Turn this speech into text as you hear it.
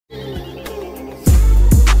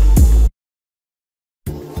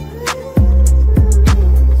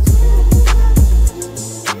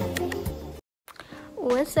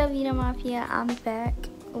What's up, Vita Mafia? I'm back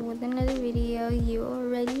with another video. You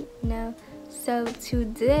already know. So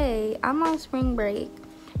today I'm on spring break,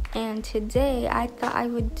 and today I thought I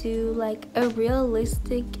would do like a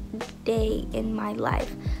realistic day in my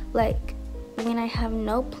life, like when I have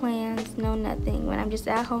no plans, no nothing, when I'm just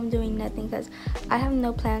at home doing nothing, because I have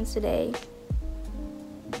no plans today.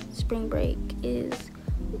 Spring break is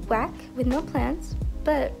whack with no plans,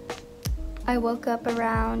 but I woke up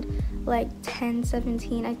around like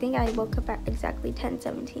 10:17. I think I woke up at exactly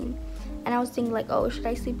 10:17, and I was thinking like, oh, should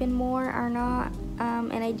I sleep in more or not?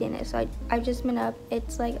 And I didn't. So I've just been up.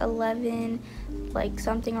 It's like 11 like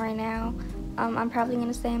something right now. I'm probably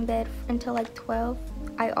gonna stay in bed until like 12.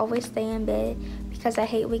 I always stay in bed because I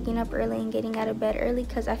hate waking up early and getting out of bed early,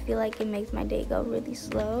 because I feel like it makes my day go really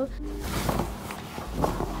slow.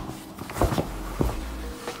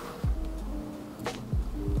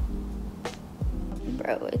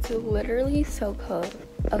 Bro, it's literally so cold.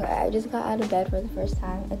 Okay, I just got out of bed for the first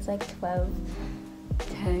time. It's like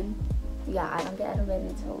 12:10. Yeah, I don't get out of bed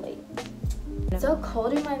until late. It's so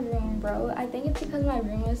cold in my room, bro. I think it's because my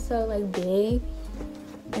room is so like big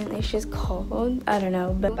and it's just cold. I don't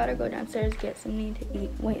know, but I'm about to go downstairs, get something to eat.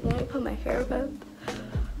 Wait, let me put my hair up.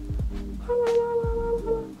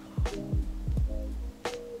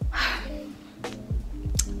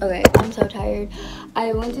 Okay, I'm so tired.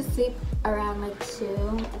 I went to sleep around like 2.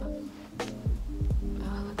 Oh,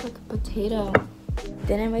 I look like a potato.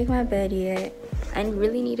 Didn't make my bed yet. I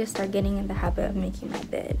really need to start getting in the habit of making my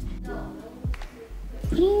bed.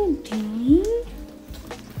 What are you doing?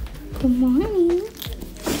 Good morning.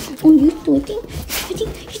 Oh, you doing?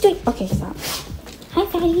 Okay, stop. Hi,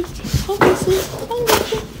 Fatty. Hi, Lucy. Hi,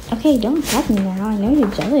 Lucy. Okay, don't tap me now. I know you're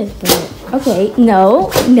jealous, but okay. No,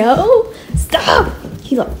 stop.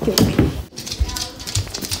 Heal up.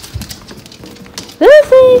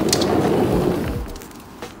 Lucy.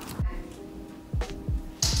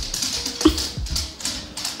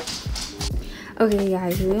 Okay,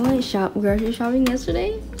 guys, we went grocery shopping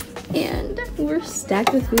yesterday, and we're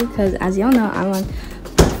stacked with food because, as y'all know, I'm on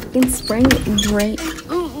fucking spring break.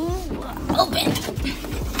 Open.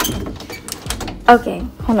 Okay,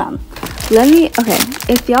 hold on. Okay,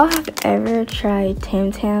 if y'all have ever tried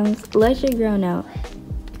Tim Tams, let your girl know,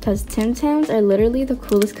 because Tim Tams are literally the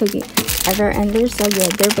coolest cookie ever, and they're so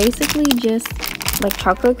good. They're basically just like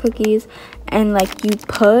chocolate cookies, and like you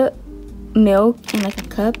put milk in like a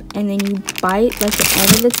cup, and then you bite like the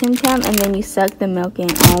end of the Tim Tam, and then you suck the milk in.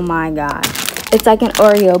 Oh my god, it's like an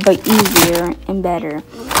Oreo but easier and better.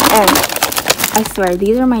 And I swear,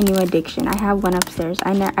 these are my new addiction. I have one upstairs.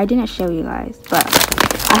 I didn't show you guys, but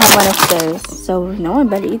I have one upstairs, so no one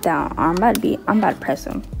better eat that. I'm about to press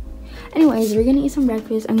them. Anyways, we're gonna eat some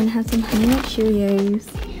breakfast. I'm gonna have some Honey Nut Cheerios.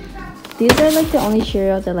 These are like the only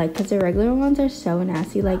Cheerios I like, because the regular ones are so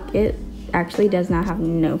nasty. Like, it actually does not have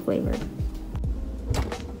no flavor.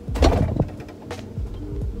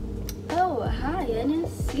 Oh, hi, I didn't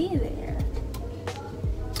see you there.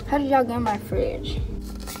 How did y'all get in my fridge?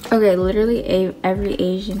 Okay, literally every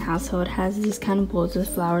Asian household has these kind of bowls with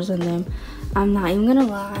flowers in them. I'm not even gonna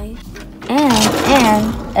lie.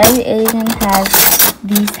 And every Asian has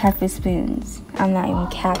these type of spoons. I'm not even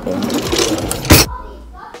capping.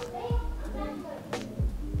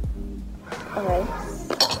 Okay,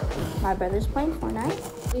 my brother's playing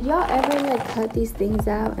Fortnite. Did y'all ever like cut these things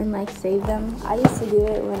out and like save them? I used to do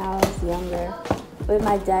it when I was younger with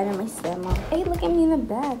my dad and my stepmom. Hey, look at me in the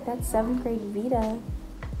back. That's 7th grade Vita.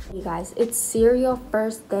 You guys, it's cereal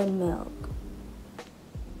first, then milk.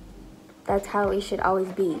 That's how it should always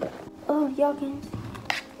be. Oh, y'all can.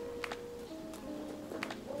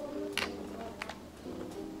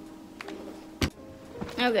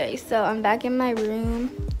 Okay, so I'm back in my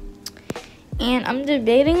room, and I'm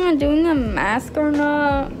debating on doing a mask or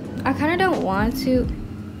not. I kind of don't want to.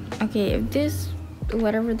 Okay, if this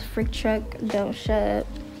whatever the frick truck don't shut up.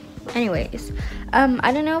 Anyways,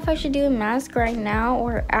 I don't know if I should do a mask right now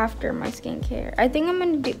or after my skincare. I think I'm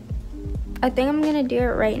gonna do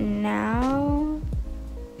it right now,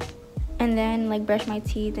 and then like brush my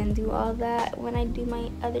teeth and do all that when I do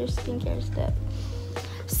my other skincare stuff.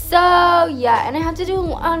 So yeah, and I have to do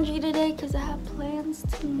laundry today because I have plans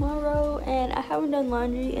tomorrow, and I haven't done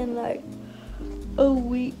laundry in like a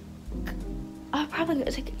week. I'm probably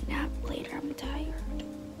gonna take a nap later. I'm tired.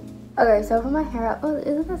 Okay, so I put my hair up. Oh,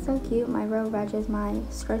 isn't that so cute? My robe matches my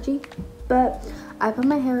scrunchie. But I put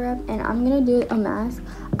my hair up, and I'm gonna do a mask.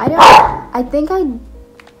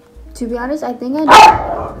 To be honest, I think I do.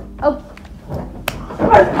 Oh.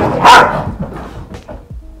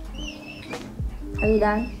 Are you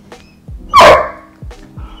done?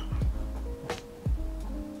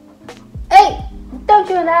 Hey, don't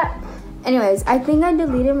you Anyways, I think I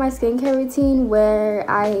deleted my skincare routine where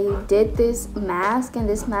I did this mask, and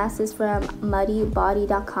this mask is from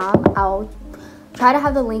muddybody.com. I'll try to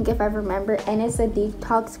have the link if I remember, and it's a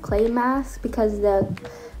detox clay mask because the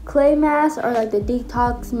clay masks or like the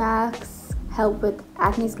detox masks help with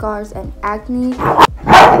acne scars and acne.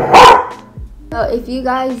 So if you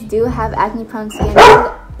guys do have acne prone skin,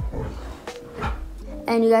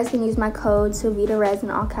 and you guys can use my code SOVIDARES in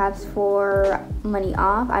all caps for money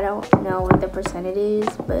off. I don't know what the percentage is,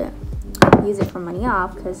 but use it for money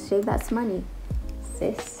off because shave that's money,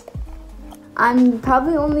 sis. I'm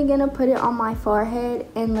probably only gonna put it on my forehead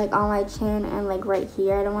and like on my chin and like right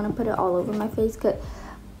here. I don't want to put it all over my face because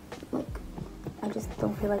like I just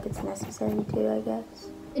don't feel like it's necessary to, I guess.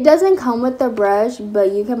 It doesn't come with the brush,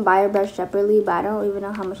 but you can buy a brush separately, but I don't even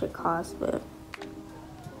know how much it costs, but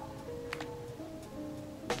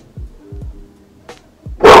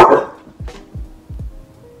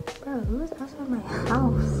who is outside my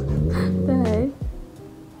house? The heck?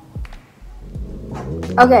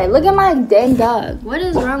 Okay, look at my dang dog. What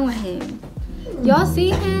is wrong with him? Y'all see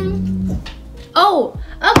him? Oh,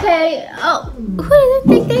 okay. Oh, who do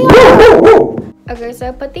they think they are? Okay, so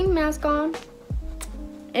I put the mask on,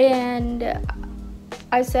 and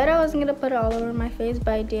I said I wasn't gonna put it all over my face,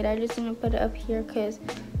 but I did. I just didn't put it up here because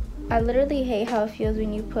I literally hate how it feels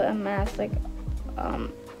when you put a mask like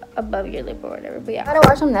above your lip or whatever. But yeah, I gotta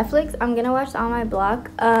watch some Netflix. I'm gonna watch On My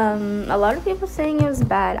Block. A lot of people saying it was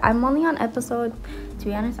bad. I'm only on episode, to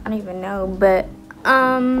be honest, I don't even know, but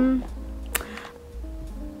I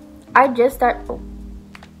just started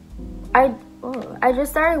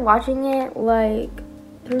watching it like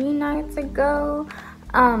 3 nights ago,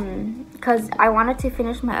 because I wanted to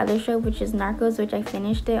finish my other show, which is Narcos, which I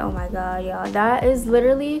finished it. Oh my god, y'all, that is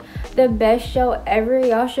literally the best show ever.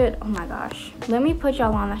 Y'all should, oh my gosh, let me put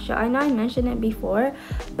y'all on that show. I know I mentioned it before,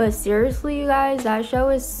 but seriously, you guys, that show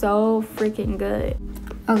is so freaking good.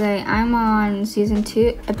 Okay, I'm on season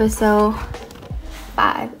 2, episode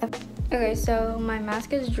 5. Okay, so my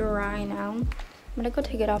mask is dry now. I'm gonna go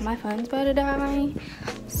take it off. My phone's about to die,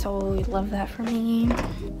 so love that for me.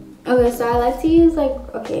 Okay, so I like to use like,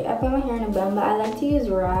 okay, I put my hair in a bun, but I like to use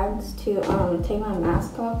rags to take my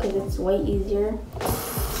mask off because it's way easier.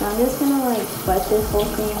 So I'm just gonna like wet this whole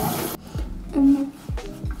thing.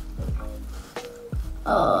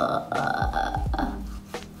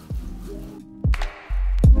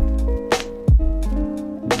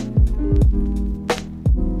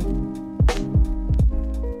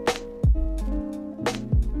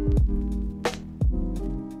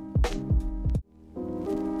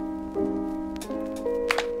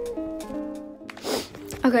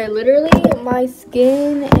 Okay, literally my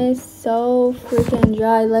skin is so freaking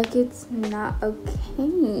dry, like it's not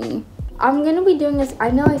okay. I'm gonna be doing this,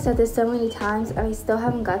 I know I said this so many times and I still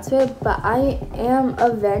haven't got to it, but I am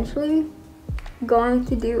eventually going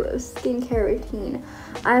to do a skincare routine.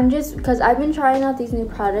 I'm just, because I've been trying out these new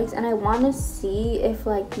products and I want to see if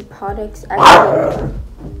like the products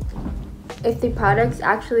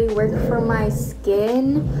actually work for my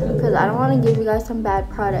skin, because I don't want to give you guys some bad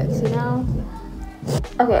products, you know.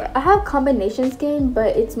 Okay, I have combination skin,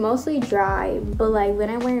 but it's mostly dry, but like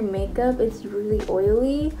when I wear makeup it's really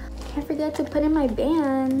oily. Can't forget to put in my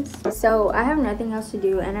bands. So I have nothing else to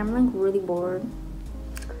do and I'm like really bored,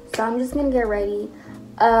 so I'm just gonna get ready.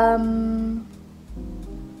 Yeah, I'm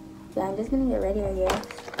just gonna get ready, I guess.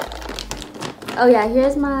 Oh yeah,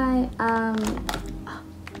 here's my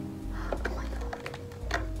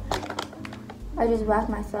I just whacked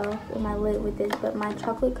myself in my lip with this, but my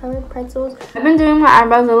chocolate covered pretzels. I've been doing my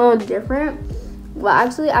eyebrows a little different. Well,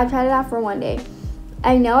 actually, I tried it out for one day.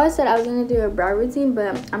 I know I said I was going to do a brow routine,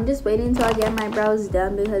 but I'm just waiting until I get my brows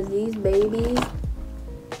done because these babies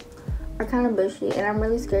are kind of bushy and I'm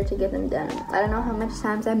really scared to get them done. I don't know how much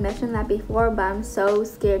times I mentioned that before, but I'm so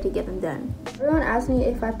scared to get them done. Everyone asked me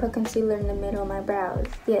if I put concealer in the middle of my brows.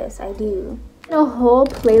 Yes, I do. A whole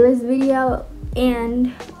playlist video,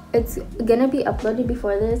 and it's gonna be uploaded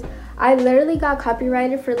before this. I literally got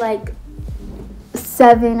copyrighted for like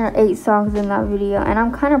 7 or 8 songs in that video, and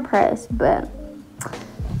I'm kind of pressed, but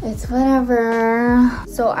it's whatever.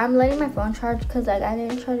 So I'm letting my phone charge because like I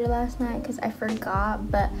didn't charge it last night because I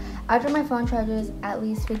forgot, but after my phone charges at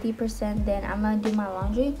least 50%, then I'm gonna do my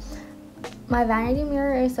laundry. My vanity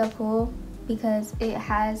mirror is so cool because it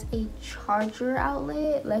has a charger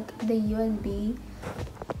outlet, like the USB.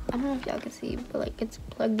 I don't know if y'all can see, but like it's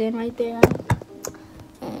plugged in right there.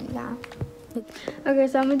 And yeah. Okay,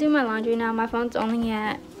 so I'm gonna do my laundry now. My phone's only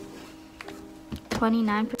at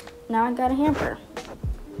 29%. Now I got a hamper.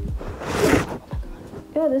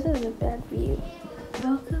 Oh, this is a bad view.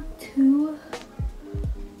 Welcome to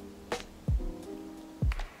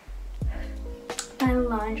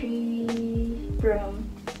laundry room.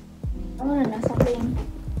 I want to know something.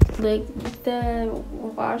 Like, the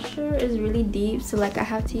washer is really deep, so like I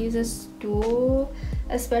have to use a stool,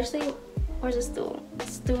 especially, where's the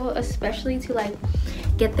stool? Especially to like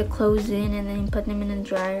get the clothes in and then put them in the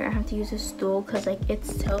dryer. I have to use a stool because like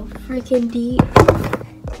it's so freaking deep.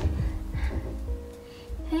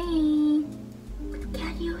 Hey,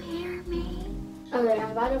 can you hear me? Okay,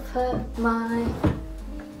 I'm about to put my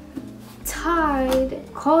Tide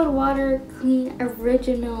cold water clean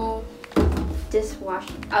original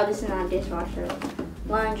dishwasher. Oh, this is not a dishwasher.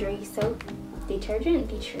 Laundry soap, detergent.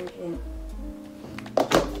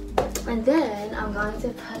 And then I'm going to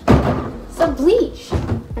put some bleach.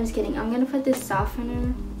 I'm just kidding. I'm gonna put this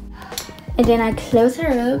softener. And then I close her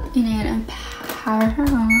up and then I power her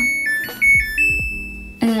on.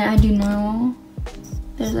 And then I do normal.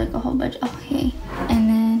 There's like a whole bunch. Okay. And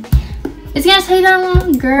then it's gonna take that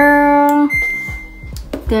long, girl.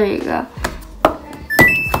 There you go.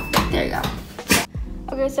 There you go.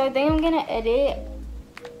 Okay, so I think I'm gonna edit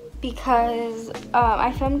because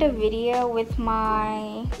I filmed a video with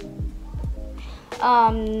my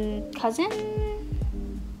cousin,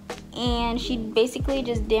 and she basically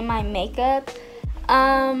just did my makeup.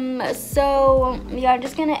 So yeah, I'm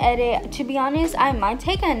just gonna edit. To be honest, I might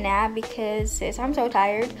take a nap because sis, I'm so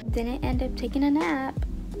tired. Didn't end up taking a nap.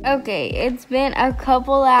 Okay, it's been a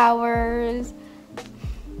couple hours.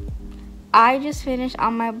 I just finished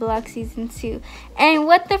on my blog season 2. And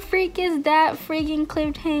what the freak is that freaking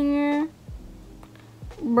cliffhanger?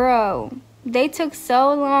 Bro, they took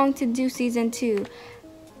so long to do season 2.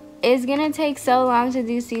 It's gonna take so long to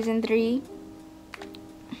do season 3.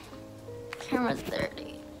 Camera's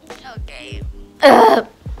 30. Okay.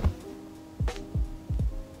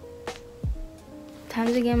 Time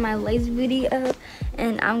to get my lace booty up.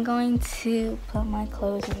 And I'm going to put my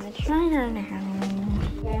clothes in the dryer now.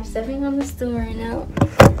 I'm stepping on the stool right now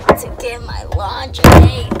to get my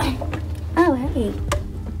laundry. Oh, hey.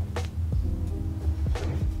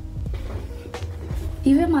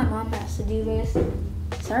 Even my mom has to do this.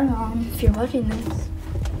 Sorry, Mom, if you're watching this.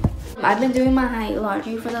 I've been doing my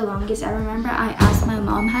laundry for the longest. I remember I asked my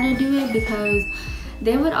mom how to do it because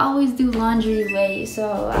they would always do laundry late.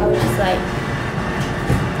 So I was just like,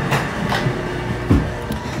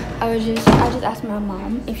 I just asked my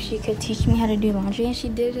mom if she could teach me how to do laundry, and she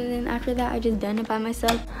did it, and after that I just done it by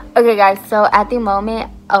myself. Okay guys, so at the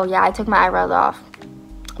moment, oh yeah, I took my eyebrows off.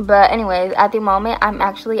 But anyways, at the moment I'm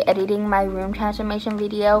actually editing my room transformation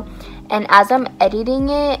video, and as I'm editing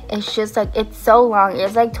it, it's just like, it's so long.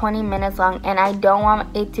 It's like 20 minutes long, and I don't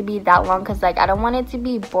want it to be that long because like I don't want it to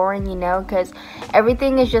be boring, you know, because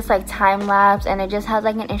everything is just like time lapse and it just has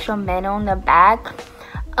like an instrumental in the back.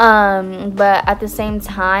 But at the same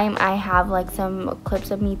time I have like some clips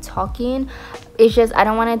of me talking. It's just I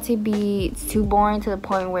don't want it to be too boring to the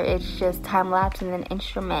point where it's just time lapse and then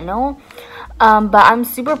instrumental. But I'm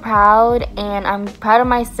super proud, and I'm proud of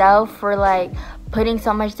myself for like putting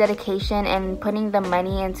so much dedication and putting the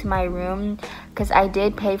money into my room, because I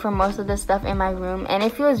did pay for most of the stuff in my room and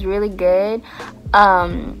it feels really good.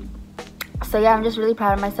 So yeah, I'm just really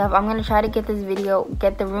proud of myself. I'm gonna try to get this video,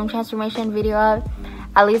 get the room transformation video up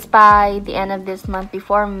at least by the end of this month,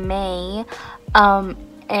 before May.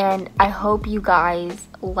 And I hope you guys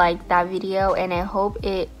like that video, and I hope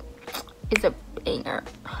it is a banger.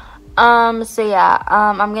 So yeah,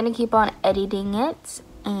 I'm gonna keep on editing it,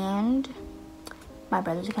 and my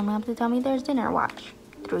brothers are coming up to tell me there's dinner. Watch.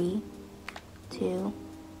 3, 2,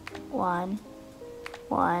 1.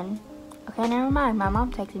 Okay, never mind, my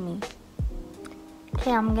mom texted me.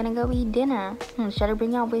 Okay, I'm gonna go eat dinner. Should I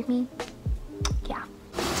bring y'all with me? Yeah.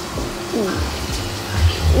 Ooh,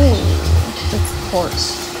 it's horse,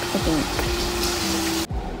 I think.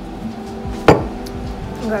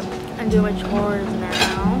 Okay, I'm doing my chores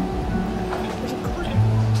now.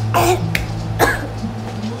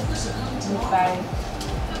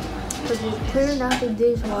 Because we're clearing out the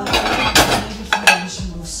dishwasher.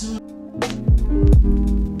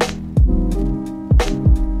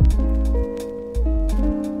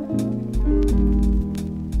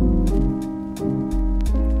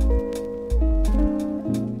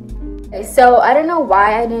 So I don't know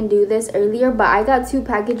why I didn't do this earlier, but I got 2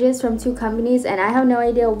 packages from 2 companies, and I have no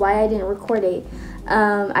idea why I didn't record it.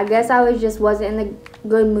 I guess I wasn't in the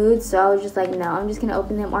good mood, so I was just like, no, I'm just gonna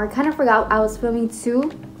open them. Or I kind of forgot I was filming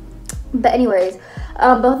too. But anyways,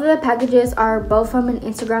 both of the packages are both from an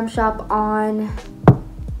Instagram shop on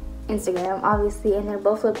Instagram, obviously, and they're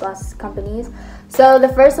both lip gloss companies. So the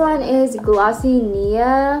first one is Glossy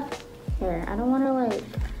Nia. Here, I don't want to like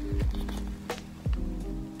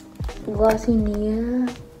Glossy Nia.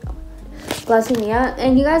 Glossy.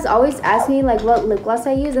 And you guys always ask me like what lip gloss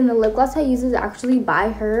I use, and the lip gloss I use is actually by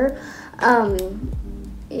her.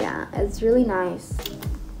 Yeah, it's really nice.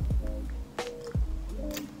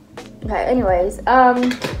 Okay, anyways,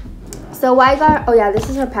 so what I got, oh yeah, this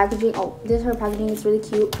is her packaging. Oh, this is her packaging. It's really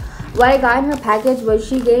cute. What I got in her package was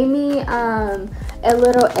she gave me a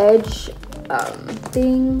little edge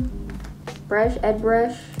thing,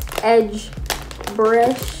 edge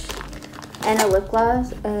brush, and a lip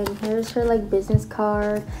gloss. And here's her like business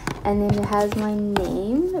card, and then it has my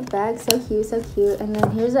name. The bag, so cute, so cute. And then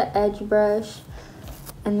here's an edge brush,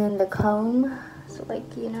 and then the comb. So like,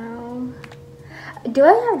 you know, do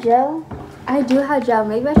I have gel? I do have gel.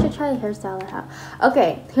 Maybe I should try a hairstyle out.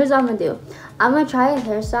 Okay, here's what I'm gonna do. I'm gonna try a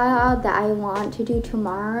hairstyle out that I want to do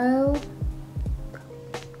tomorrow.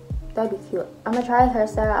 That'd be cute. I'm gonna try a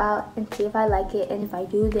hairstyle out and see if I like it, and if I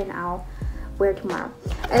do, then I'll wear it tomorrow.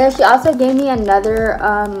 And then she also gave me another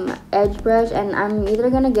edge brush, and I'm either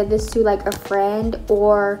gonna give this to like a friend,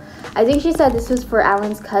 or I think she said this was for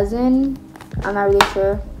Alan's cousin. I'm not really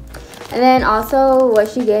sure. And then also what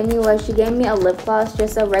she gave me was she gave me a lip gloss,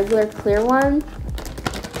 just a regular clear one.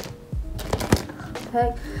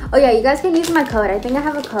 Okay. Oh yeah, you guys can use my code. I think I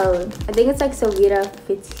have a code. I think it's like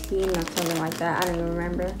Sovida15 or something like that. I don't even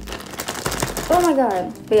remember. Oh my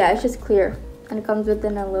god. But yeah, it's just clear, and it comes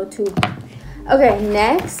within a little tube. Okay,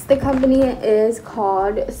 next the company is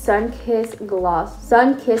called Sunkissed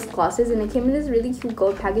Glosses, and it came in this really cute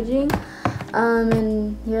gold packaging.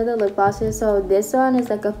 And here are the lip glosses. So this one is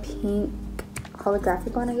like a pink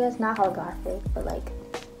holographic one, I guess. Not holographic, but like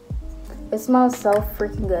it smells so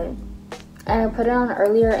freaking good. And I put it on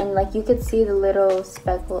earlier, and like you could see the little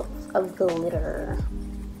speckles of glitter.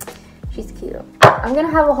 She's cute. I'm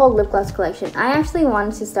gonna have a whole lip gloss collection. I actually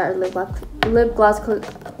wanted to start a lip gloss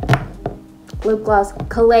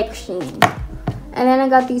collection. And then I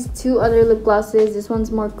got these two other lip glosses. This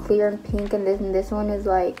one's more clear and pink, and this one is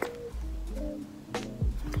like,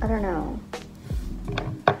 I don't know.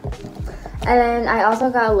 And then I also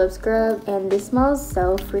got a lip scrub, and this smells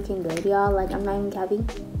so freaking good, y'all. Like, I'm not even capping.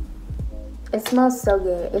 It smells so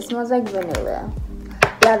good. It smells like vanilla.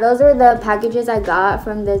 Yeah, those are the packages I got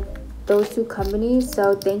from those two companies.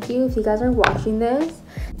 So thank you if you guys are watching this.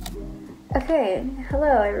 Okay,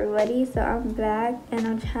 hello everybody. So I'm back, and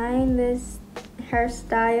I'm trying this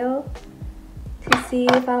hairstyle to see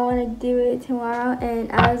if I want to do it tomorrow.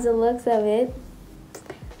 And as the looks of it,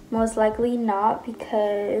 most likely not,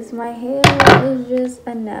 because my hair is just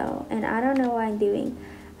a no, and I don't know what I'm doing.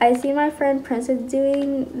 I see my friend Princess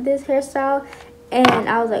doing this hairstyle, and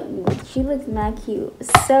I was like, she looks mad cute,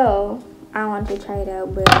 so I want to try it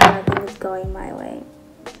out, but nothing is going my way.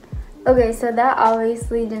 Okay, so that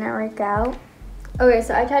obviously didn't work out. Okay,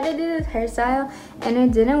 so I tried to do this hairstyle, and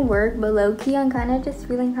it didn't work, but low-key I'm kind of just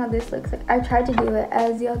feeling how this looks like. I tried to do it,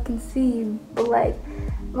 as y'all can see, but like,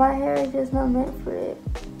 my hair is just not meant for it.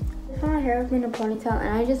 My hair up in a ponytail, and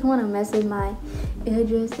I just want to mess with my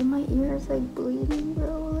edges, and my ear is like bleeding,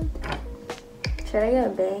 bro. Should I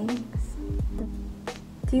get bangs?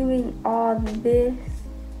 Doing all this,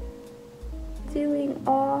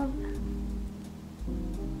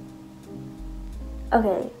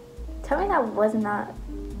 okay, tell me that was not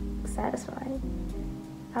satisfying.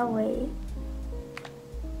 I'll wait.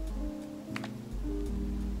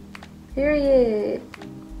 Period.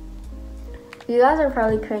 You guys are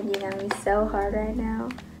probably cringing at me so hard right now.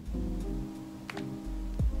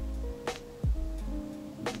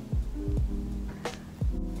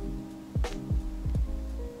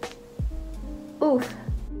 Oof.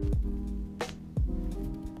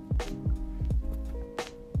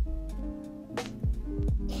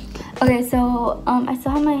 Okay, so I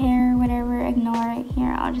still have my hair, whatever, ignore it.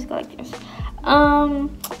 Here, I'll just go like this.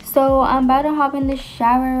 So I'm about to hop in the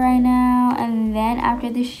shower right now, and then after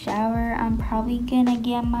the shower, I'm probably gonna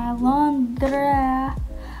get my laundry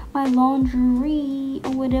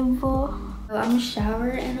or whatever. So I'm gonna shower,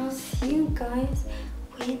 and I'll see you guys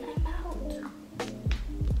when I'm out.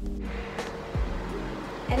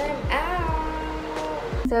 And I'm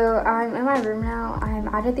out. So I'm in my room now. I'm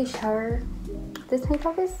out of the shower. This tank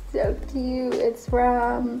top is so cute. It's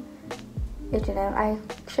from H&M. I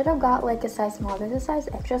should have got like a size small. This is a size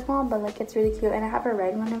extra small, but like it's really cute, and I have a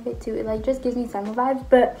red one of it too. It like just gives me summer vibes.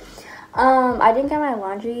 But I didn't get my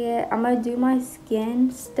laundry yet. I'm gonna do my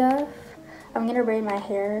skin stuff. I'm gonna braid my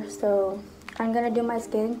hair, so I'm gonna do my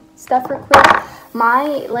skin stuff real quick.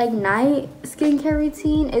 My like night skincare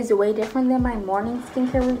routine is way different than my morning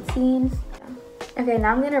skincare routine. Okay,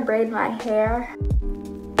 now I'm gonna braid my hair.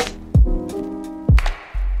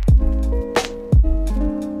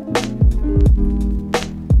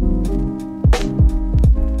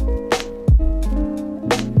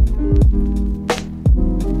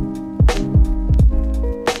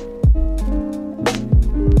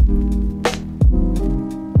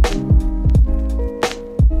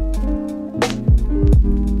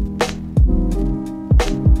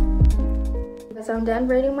 done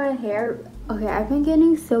braiding my hair. Okay, I've been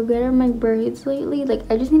getting so good at my braids lately. Like,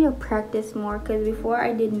 I just need to practice more, because before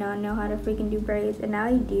I did not know how to freaking do braids, and now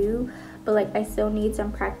I do, but like I still need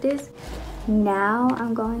some practice. Now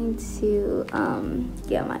I'm going to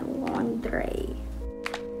get my laundry.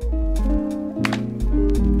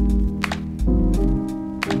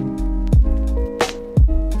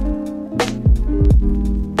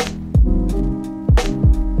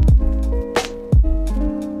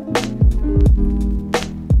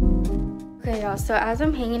 So as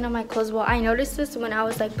I'm hanging on my clothes, well, I noticed this when I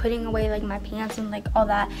was like putting away like my pants and like all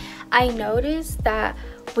that. I noticed that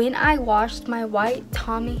when I washed my white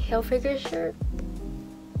Tommy Hilfiger shirt,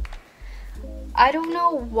 I don't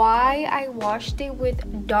know why I washed it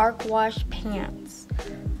with dark wash pants,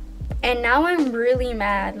 and now I'm really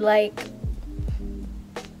mad. Like,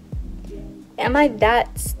 am I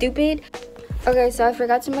that stupid? Okay, so I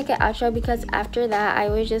forgot to make an outro, because after that I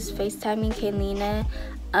was just FaceTiming Kaylina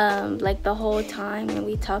like the whole time, and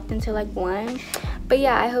we talked until like 1. But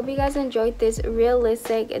yeah, I hope you guys enjoyed this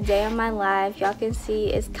realistic day of my life. Y'all can see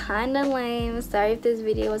it's kind of lame. Sorry if this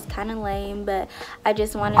video was kind of lame, but I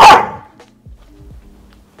just wanted to...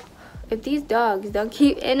 If these dogs don't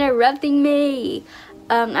keep interrupting me,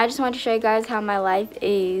 I just want to show you guys how my life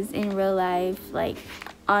is in real life, like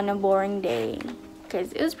on a boring day,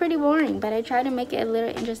 because it was pretty boring, but I tried to make it a little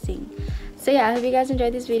interesting. So yeah, I hope you guys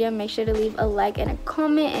enjoyed this video. Make sure to leave a like and a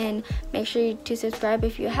comment, and make sure to subscribe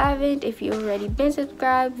if you haven't. If you've already been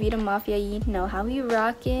subscribed, Vita Mafia, you know how we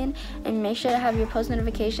rockin'. And make sure to have your post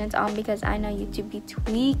notifications on, because I know YouTube be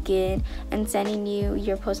tweaking and sending you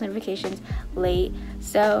your post notifications late.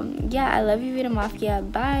 So yeah, I love you, Vita Mafia.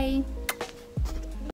 Bye.